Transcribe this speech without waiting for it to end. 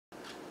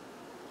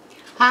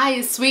Hi,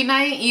 it's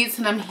SWEETNIYA'S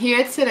and I'm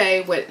here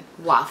today with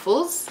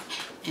waffles,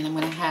 and I'm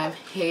going to have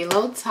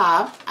halo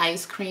top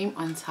ice cream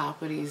on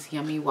top of these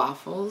yummy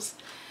waffles.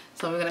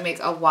 So we're going to make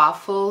a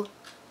waffle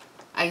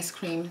ice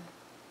cream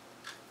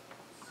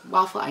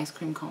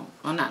cone.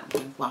 Well, not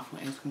waffle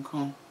ice cream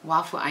cone.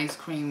 Waffle ice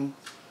cream,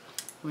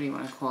 what do you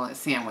want to call it?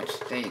 Sandwich.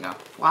 There you go.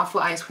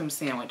 Waffle ice cream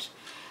sandwich.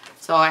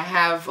 So I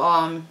have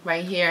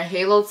right here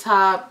halo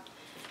top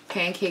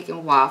pancake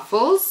and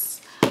waffles.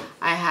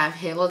 I have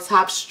halo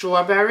top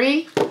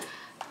strawberry.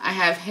 I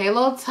have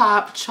halo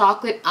top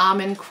chocolate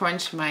almond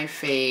crunch, my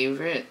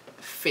favorite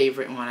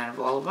one out of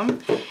all of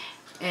them.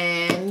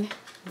 And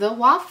the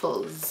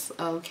waffles,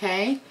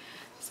 okay?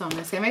 So I'm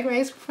going to say my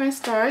grace before I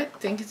start.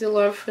 Thank you to the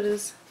Lord for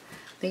this.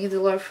 Thank you to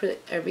the Lord for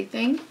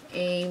everything.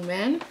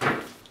 Amen.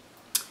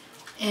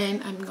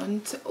 And I'm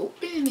going to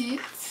open it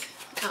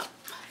up.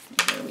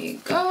 Here we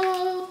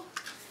go.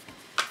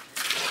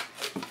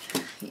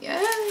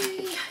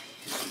 Yay.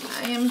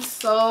 I am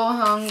so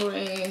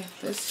hungry.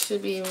 This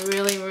should be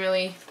really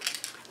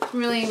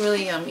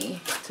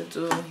yummy to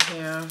do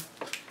here.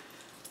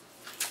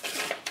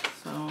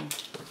 So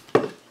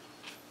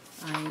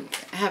I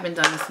haven't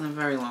done this in a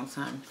very long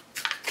time.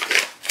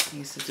 I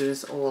used to do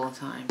this all the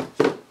time.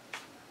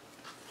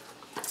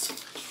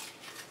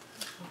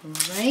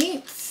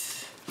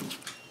 Alright.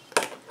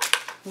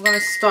 We're going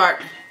to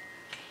start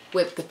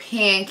with the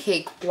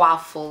pancake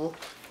waffle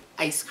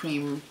ice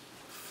cream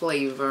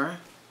flavor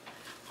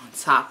on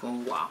top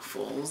of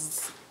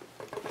waffles.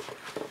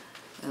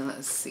 And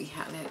let's see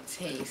how that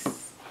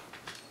tastes.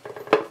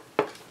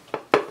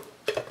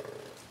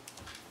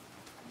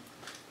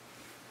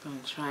 I'm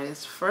going to try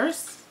this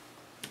first.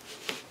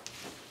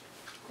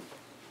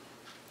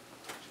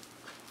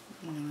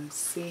 And let's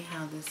see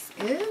how this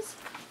is.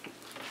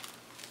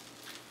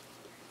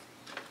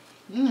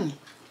 Mmm.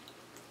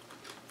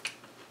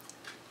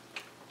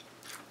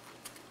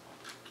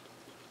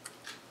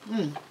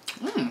 Mmm.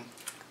 Mmm.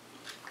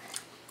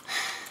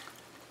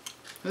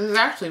 This is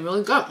actually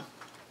really good.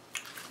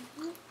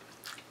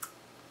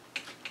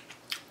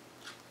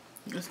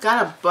 It's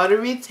got a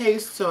buttery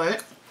taste to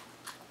it.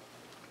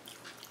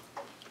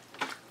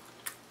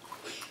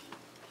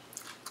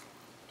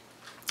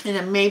 And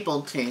a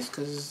maple taste,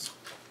 because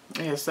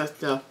I guess that's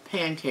the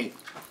pancake.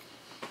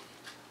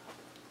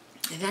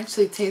 It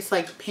actually tastes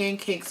like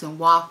pancakes and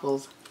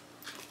waffles.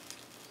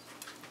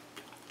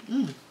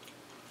 Mmm.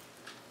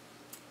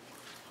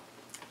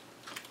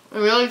 It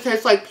really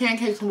tastes like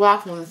pancakes and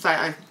waffles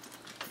inside.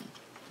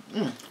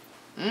 Mmm.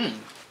 Mmm.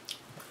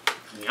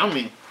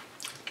 Yummy.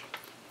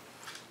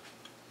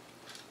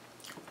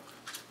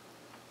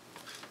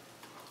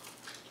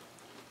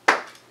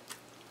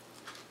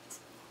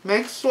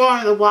 Make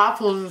sure the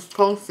waffles is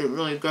toasted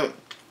really good.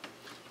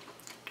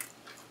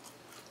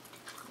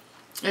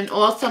 And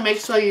also make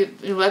sure you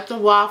let the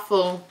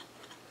waffle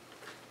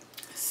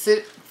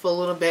sit for a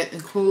little bit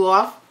and cool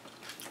off,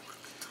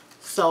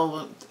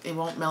 so it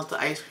won't melt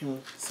the ice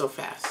cream so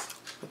fast.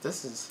 But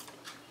this is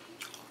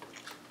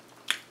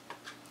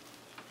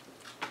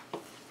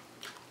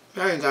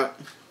very good.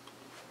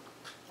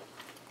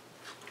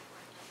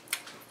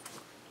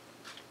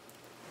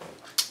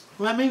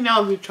 Let me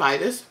know if you try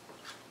this.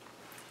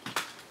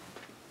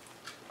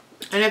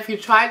 And if you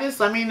try this,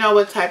 let me know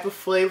what type of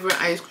flavor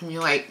ice cream you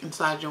like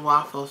inside your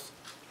waffles.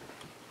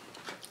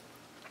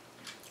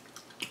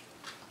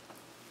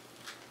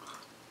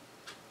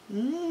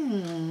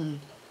 Mmm.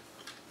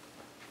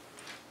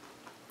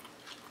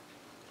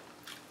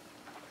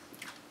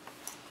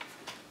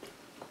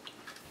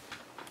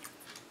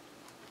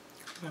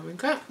 There we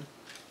go.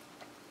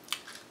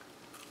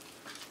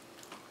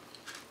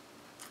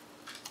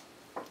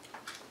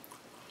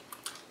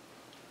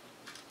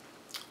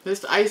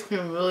 This ice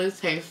cream really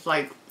tastes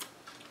like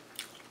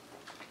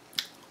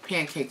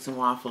pancakes and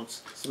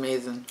waffles. It's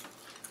amazing.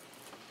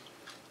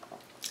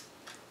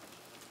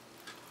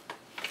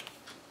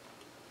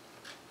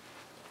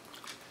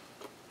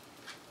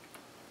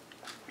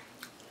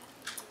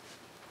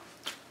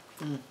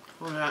 Mmm,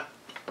 look at that.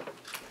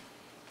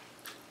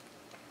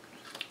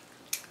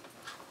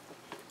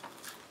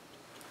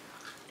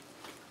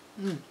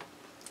 Mmm.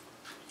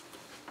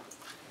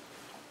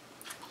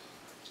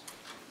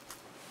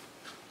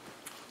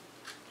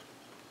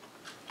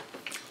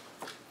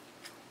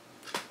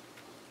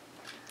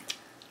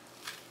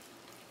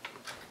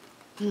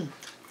 Mmm,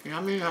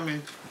 yummy,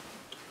 yummy.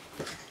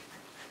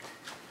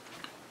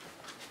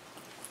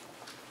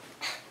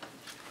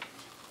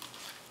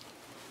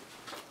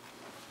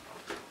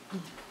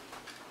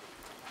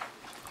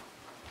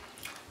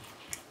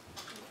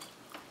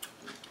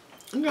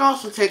 You can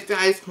also take the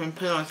ice cream and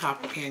put it on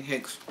top of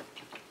pancakes.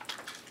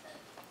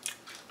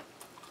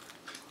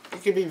 You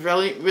can be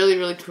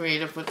really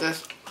creative with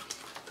this.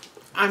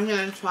 I'm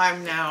going to try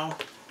now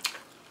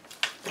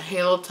the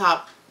halo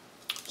top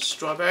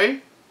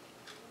strawberry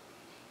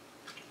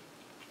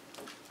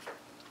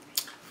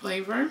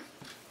flavor.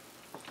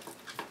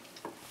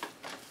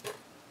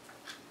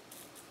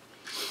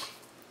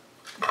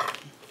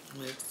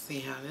 Let's see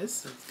how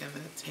this is gonna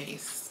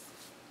taste.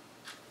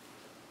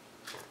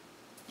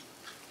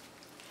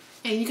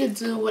 And you can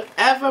do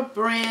whatever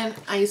brand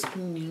ice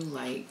cream you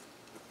like.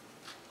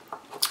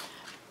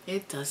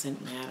 It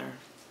doesn't matter.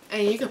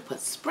 And you can put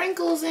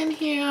sprinkles in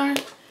here.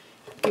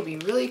 You can be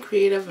really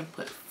creative and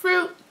put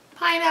fruit,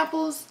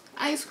 pineapples,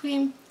 ice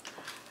cream.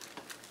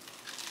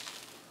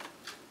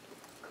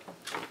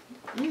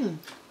 Mmm.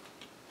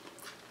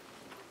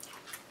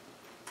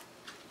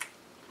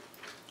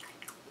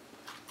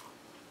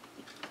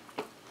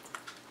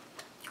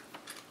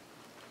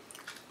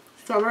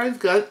 Strawberry's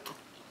good.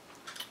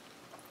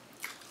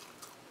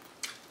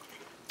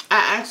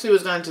 I actually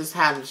was going to just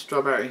have the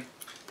strawberry.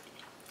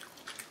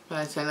 But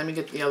I said, let me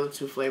get the other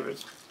two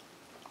flavors.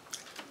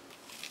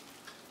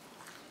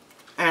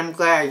 And I'm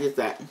glad I did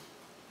that.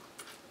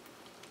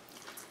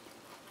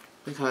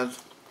 Because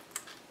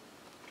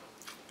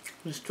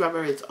the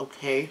strawberry is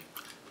okay.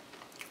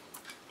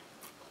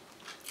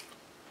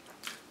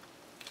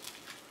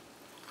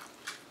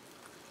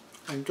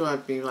 I thought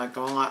it'd be like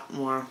a lot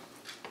more.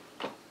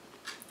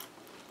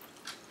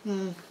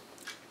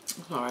 It's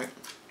alright.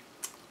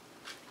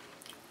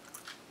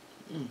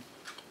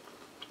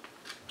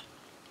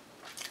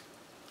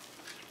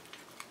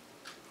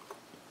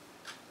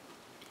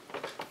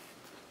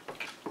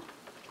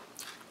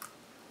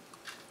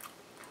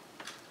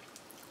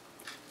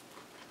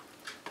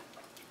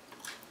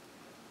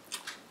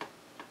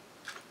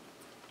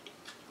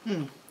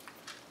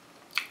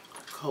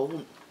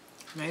 Cold.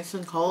 Nice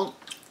and cold.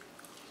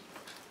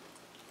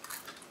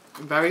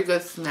 Very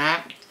good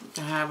snack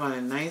to have on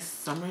a nice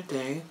summer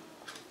day.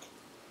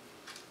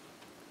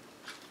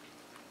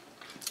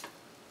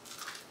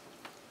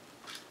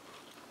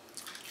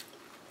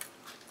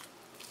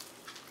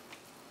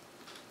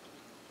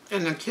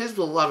 And the kids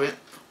will love it.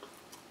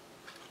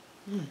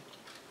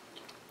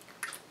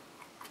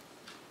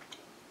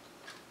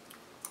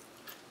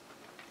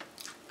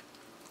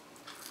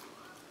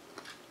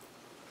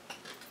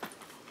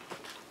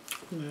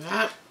 Look at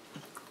that.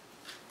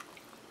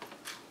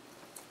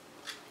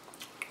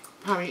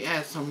 Probably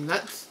add some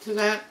nuts to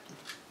that.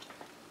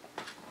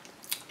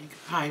 You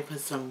could probably put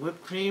some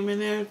whipped cream in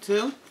there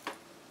too.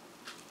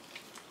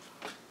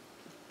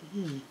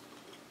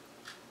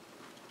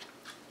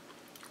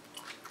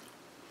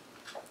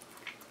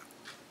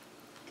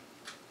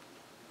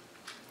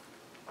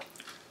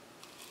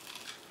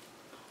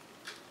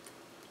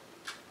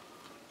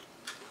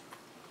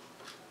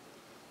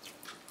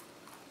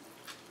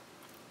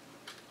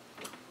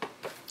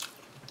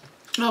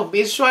 Oh,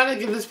 be sure to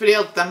give this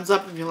video a thumbs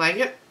up if you like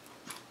it.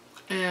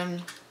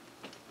 And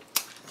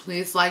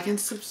please like and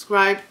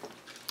subscribe.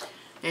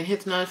 And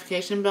hit the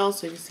notification bell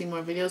so you can see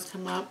more videos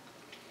come up.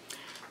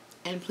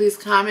 And please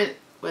comment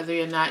whether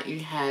or not you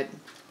had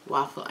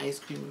waffle ice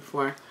cream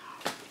before.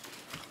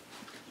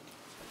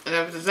 And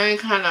if there's any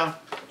kind of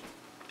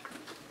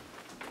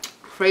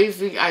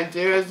crazy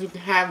ideas you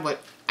can have with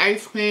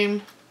ice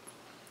cream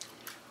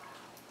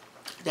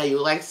that you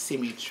would like to see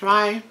me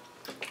try,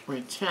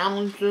 or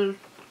challenges.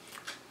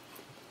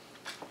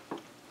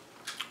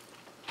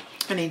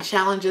 Any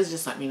challenges,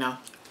 just let me know.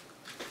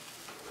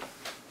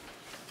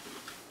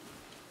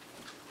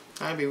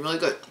 That'd be really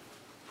good.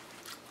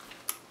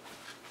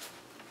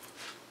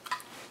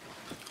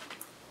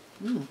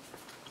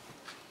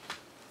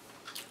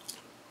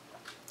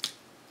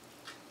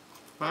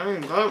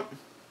 Very good.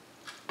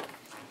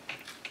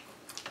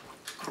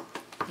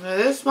 Now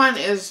this one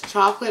is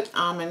chocolate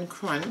almond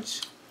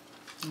crunch.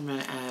 I'm going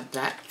to add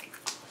that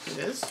to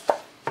this.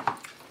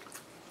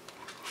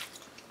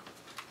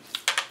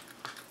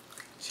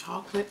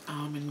 Chocolate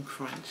almond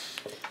crunch.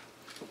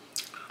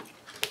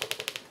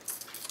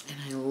 And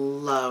I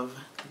love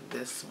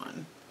this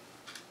one.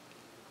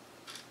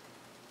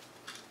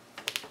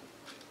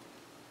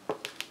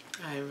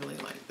 I really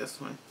like this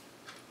one.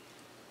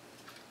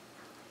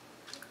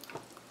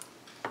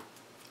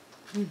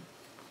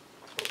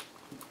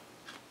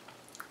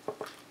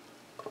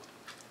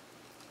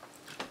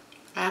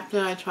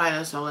 After I try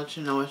this, I'll let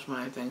you know which one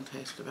I think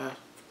tastes the best.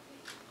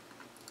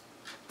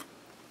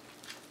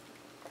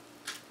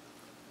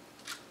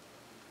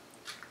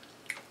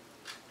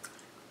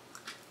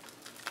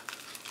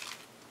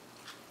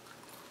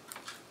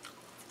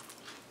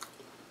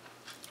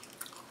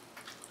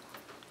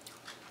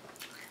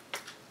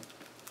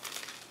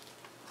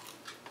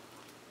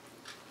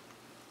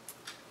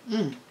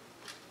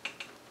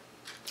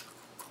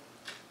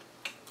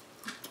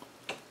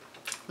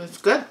 It's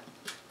good.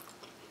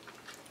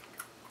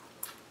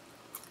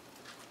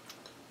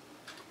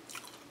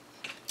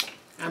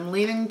 I'm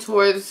leaning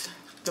towards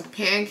the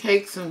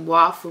pancakes and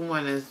waffle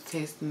one is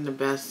tasting the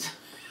best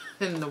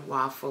in the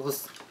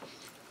waffles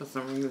for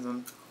some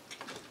reason.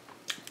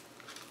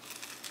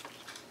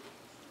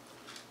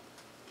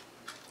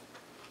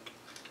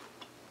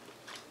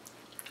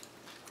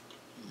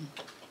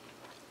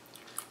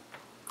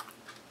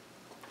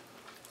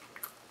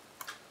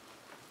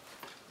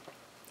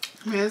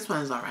 I mean, this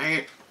one's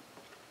alright.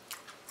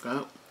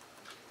 Go.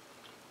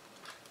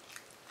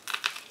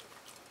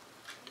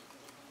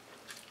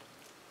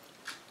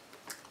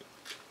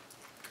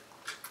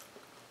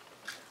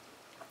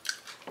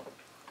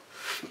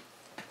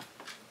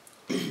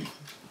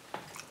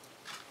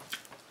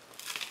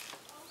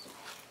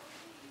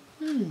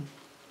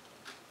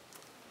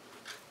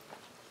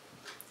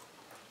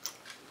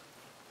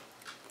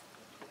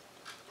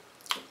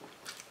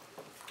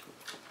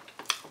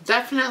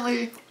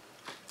 Definitely,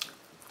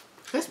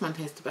 this one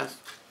tastes the best.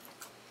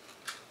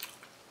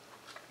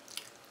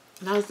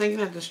 And I was thinking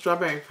that the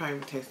strawberry probably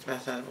would taste the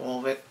best out of all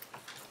of it.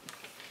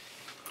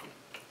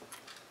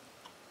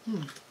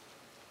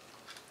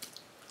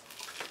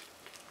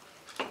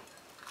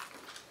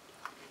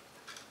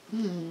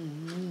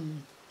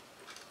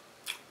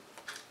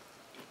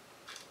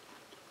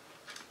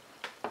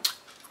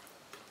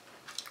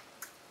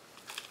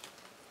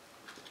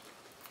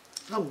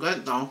 So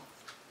good though.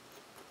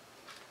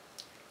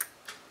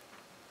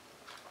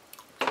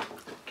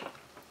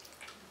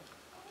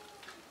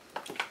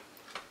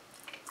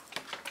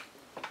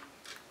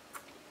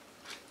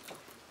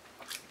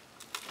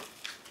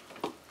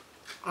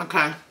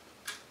 Okay.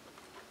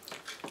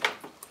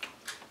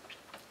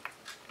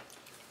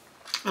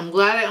 I'm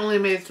glad I only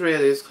made 3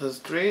 of these because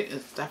 3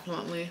 is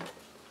definitely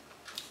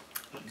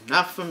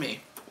enough for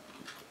me.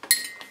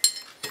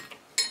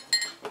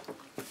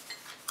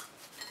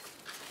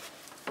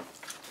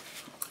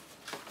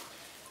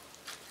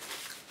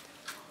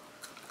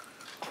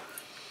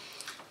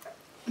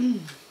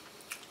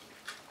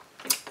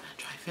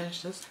 Try to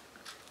finish this.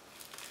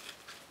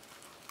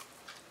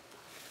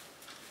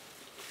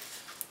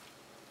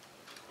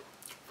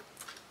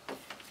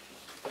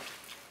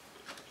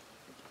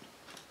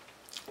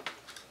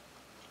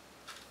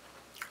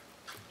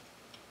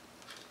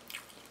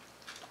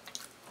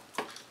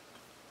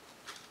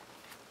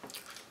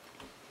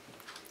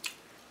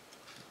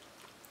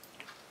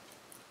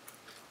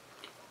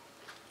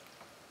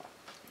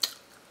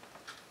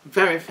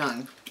 Very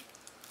filling.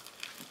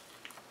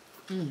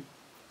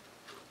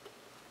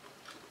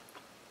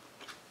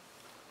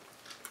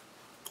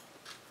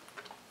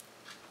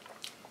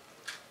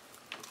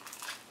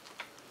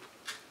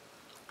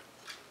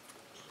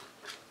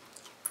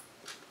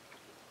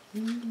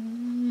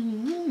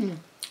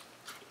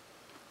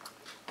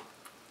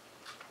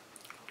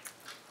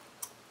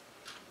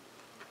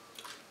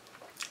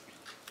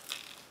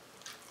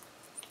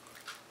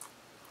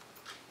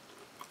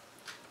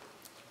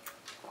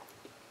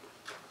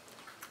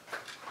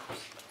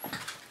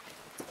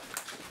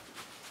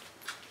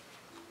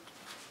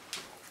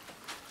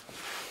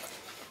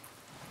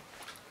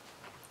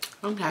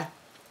 Okay. I'll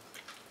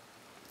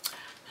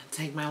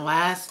take my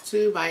last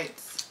 2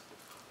 bites.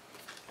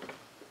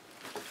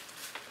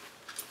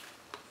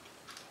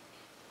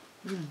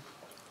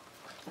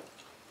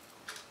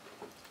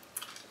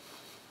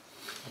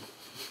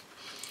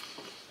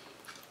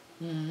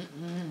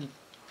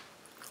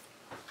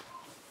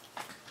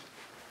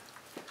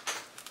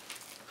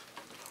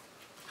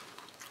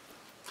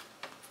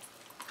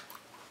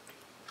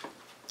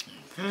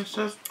 Finish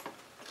this.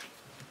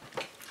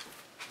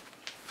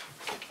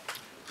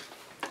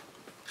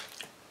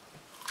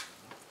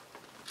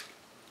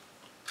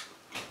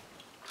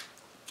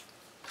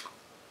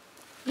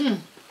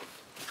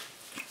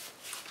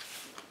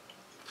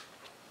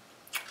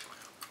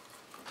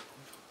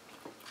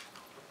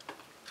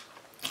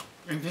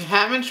 If you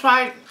haven't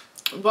tried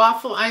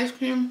waffle ice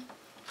cream,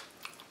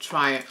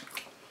 try it.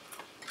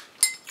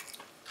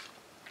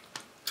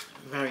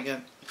 Very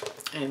good.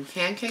 And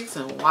pancakes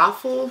and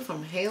waffle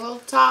from Halo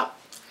Top.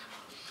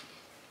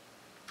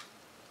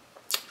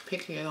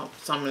 Picking up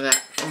some of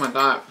that. Oh my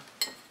god.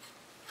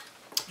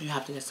 You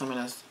have to get some of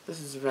this. This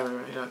is very,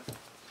 very good.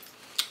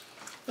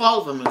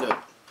 All of them are good.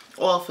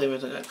 All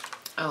flavors are good.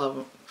 I love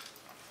them.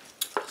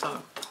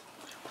 So.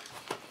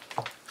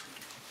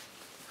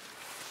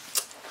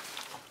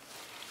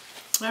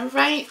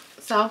 Alright.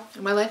 So,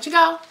 I'm going to let you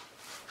go.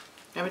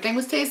 Everything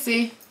was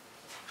tasty.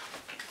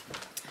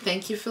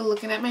 Thank you for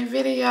looking at my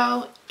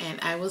video. And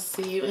I will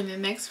see you in the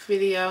next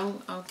video.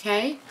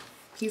 Okay?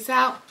 Peace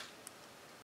out.